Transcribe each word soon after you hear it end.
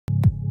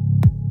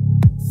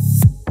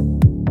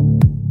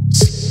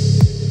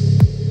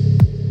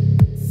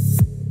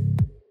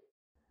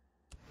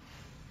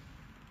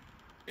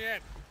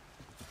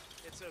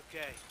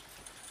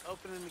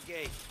opening the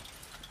gate.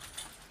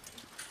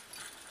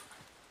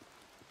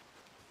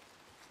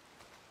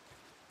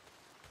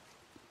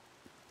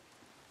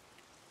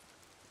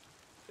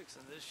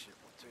 Fixing this shit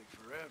will take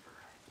forever.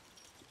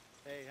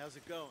 Hey, how's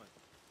it going?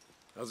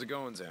 How's it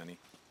going, Zanny?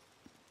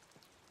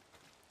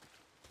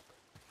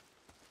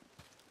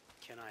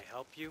 Can I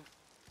help you?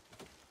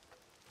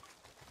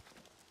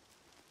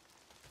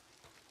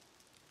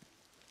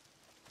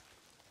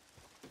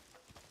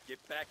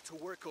 Get back to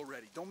work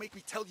already. Don't make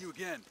me tell you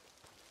again.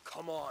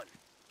 Come on,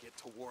 get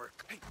to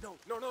work. Hey, no,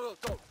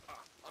 don't.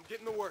 I'm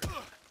getting to work.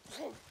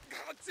 Oh,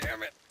 God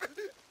damn it.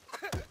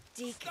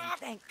 Deacon, Stop.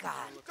 thank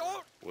God.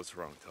 Don't. What's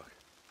wrong, Tuck?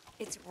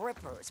 It's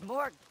rippers.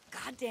 More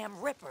goddamn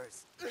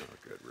rippers. Oh,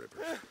 good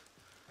rippers.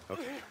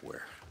 Okay,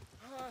 where?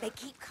 They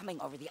keep coming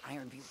over the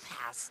Iron View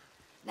Pass.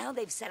 Now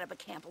they've set up a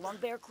camp along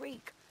Bear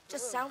Creek,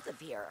 just south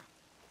of here.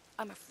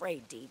 I'm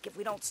afraid, Deke, if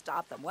we don't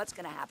stop them, what's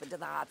gonna happen to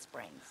the hot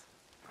springs?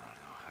 I don't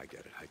know. I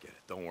get it.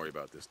 Don't worry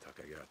about this, Tuck.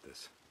 I got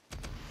this.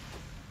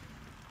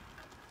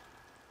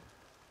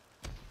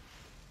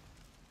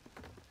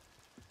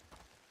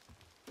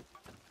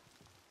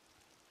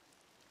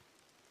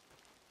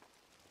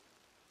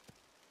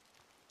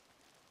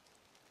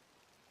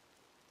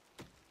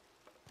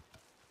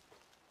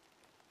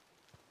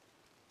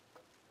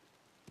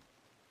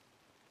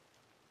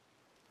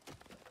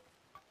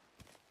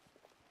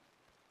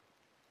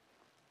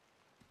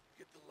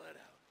 Get the lead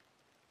out.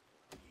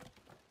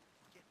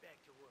 Get back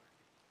to work.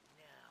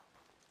 Now.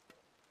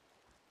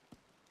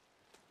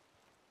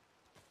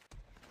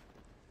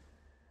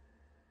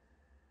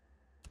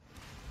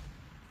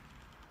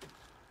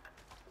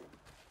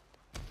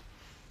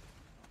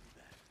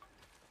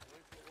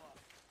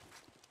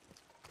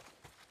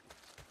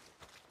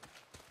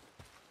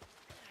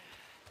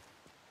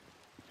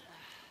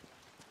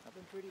 I've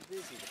been pretty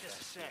busy.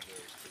 Just a sec.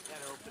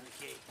 Gotta open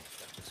the gate.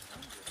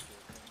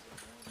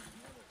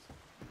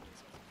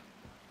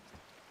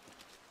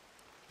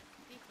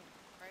 Beacon,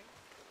 right?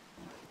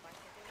 Like I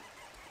did.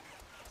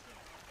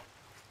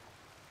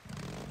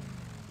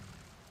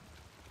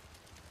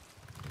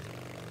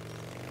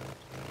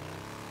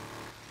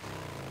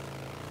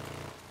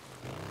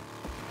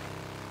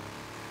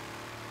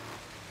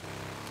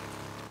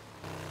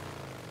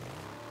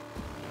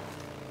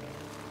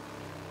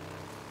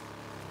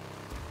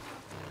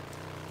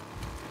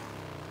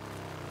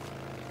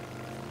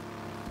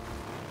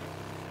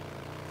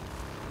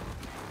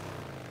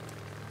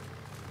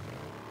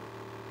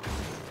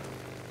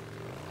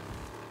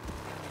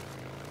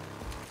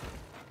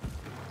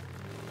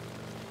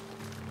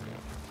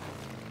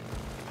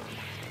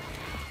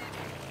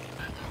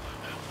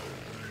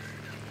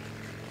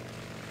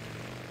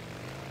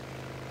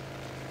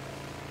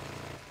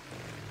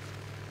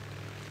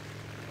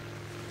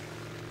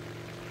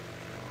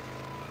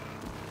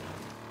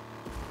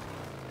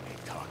 Hey,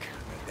 Tuck.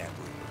 That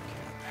rumor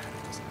camp.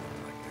 It doesn't look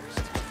like there's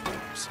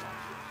troops.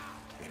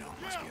 You know,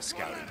 must be a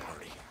scouting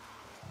party.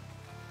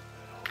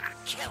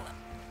 Kill him.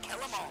 Kill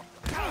them all.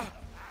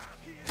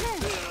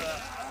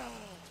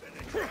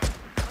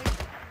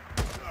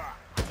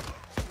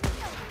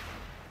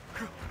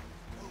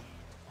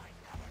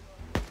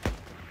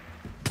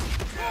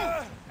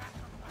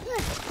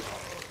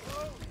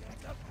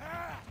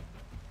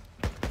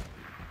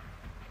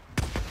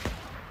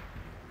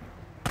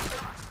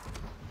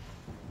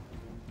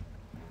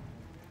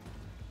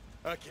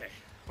 Okay,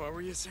 what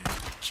were you saying?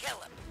 Kill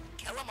him.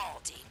 Kill them all,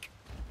 Deke.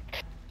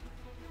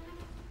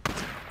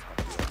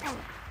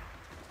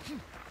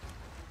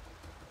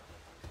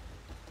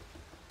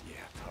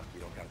 Yeah, Tuck, you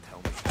don't gotta tell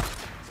me.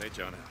 Say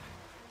John out.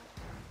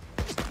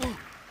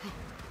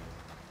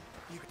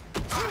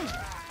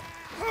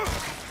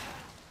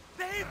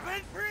 They've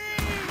been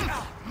freed!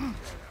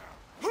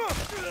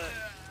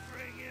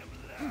 Bring him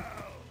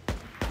low.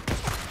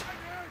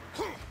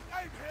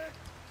 Hey, kid.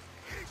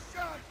 He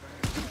shot me.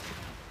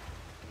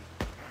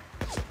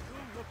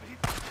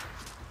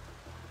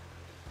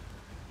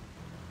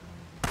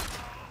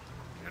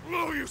 Get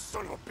low, you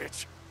son of a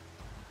bitch!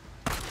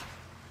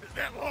 Is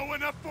that low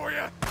enough for you?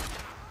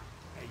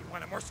 Hey, you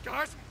want more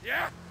scars?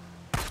 Yeah?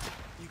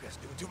 You guys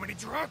doing too many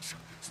drugs?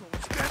 So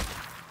much dead.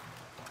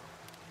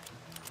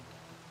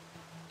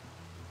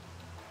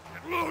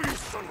 Get low, you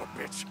son of a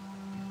bitch!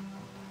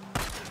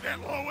 Is that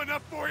low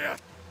enough for you?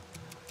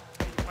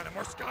 Hey, you want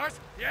more scars?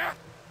 Yeah?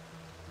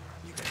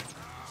 You guys...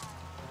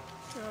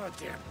 Oh,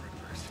 damn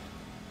rippers.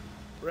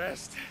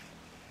 Rest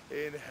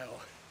in hell.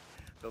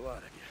 The lot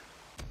of you.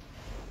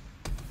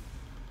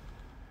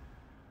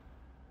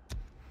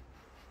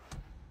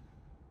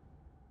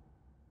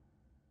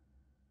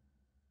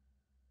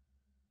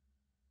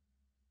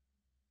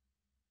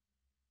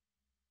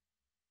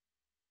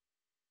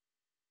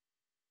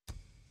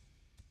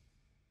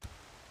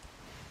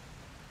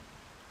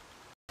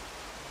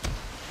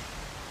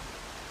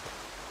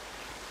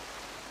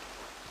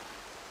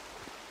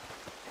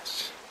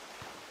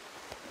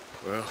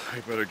 Well, I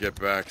better get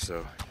back,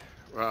 so...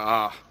 okay,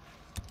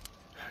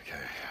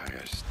 I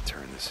gotta just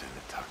turn this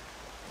into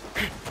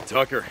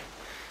Tucker.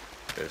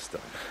 It's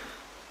done.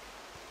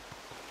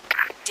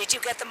 Did you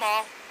get them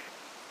all?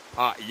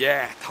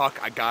 Yeah, Tuck,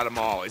 I got them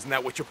all. Isn't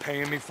that what you're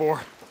paying me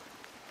for?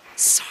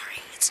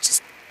 Sorry, it's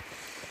just...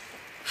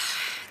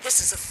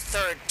 This is the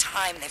third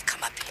time they've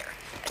come up here,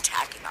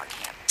 attacking our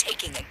camp,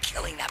 taking and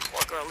killing that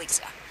poor girl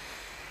Lisa.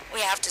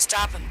 We have to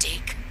stop them,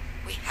 Deke.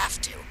 We have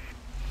to.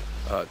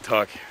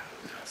 Tuck,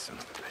 son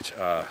of a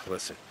bitch,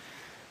 listen.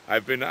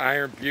 I've been to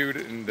Iron Butte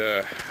and,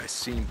 I've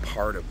seen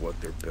part of what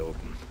they're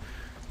building.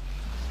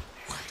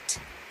 What?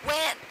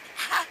 When?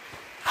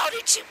 How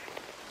did you...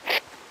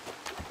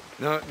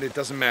 No, it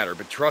doesn't matter,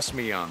 but trust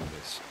me on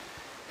this.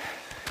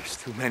 There's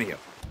too many of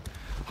them.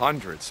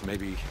 Hundreds,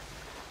 maybe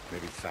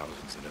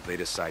thousands, and if they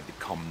decide to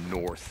come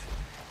north,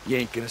 you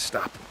ain't gonna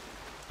stop them.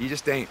 You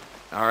just ain't,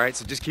 all right?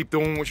 So just keep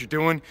doing what you're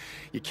doing.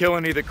 You kill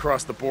any that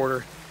cross the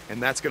border,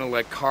 and that's gonna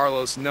let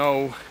Carlos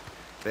know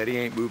that he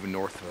ain't moving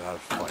north without a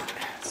fight.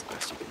 That's the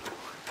best you can do.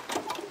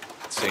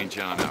 St.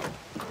 John out.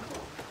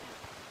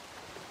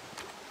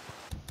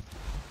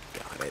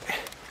 Got it.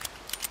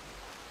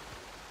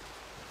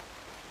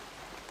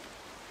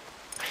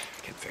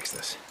 Can fix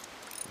this.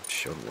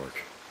 Should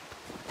work.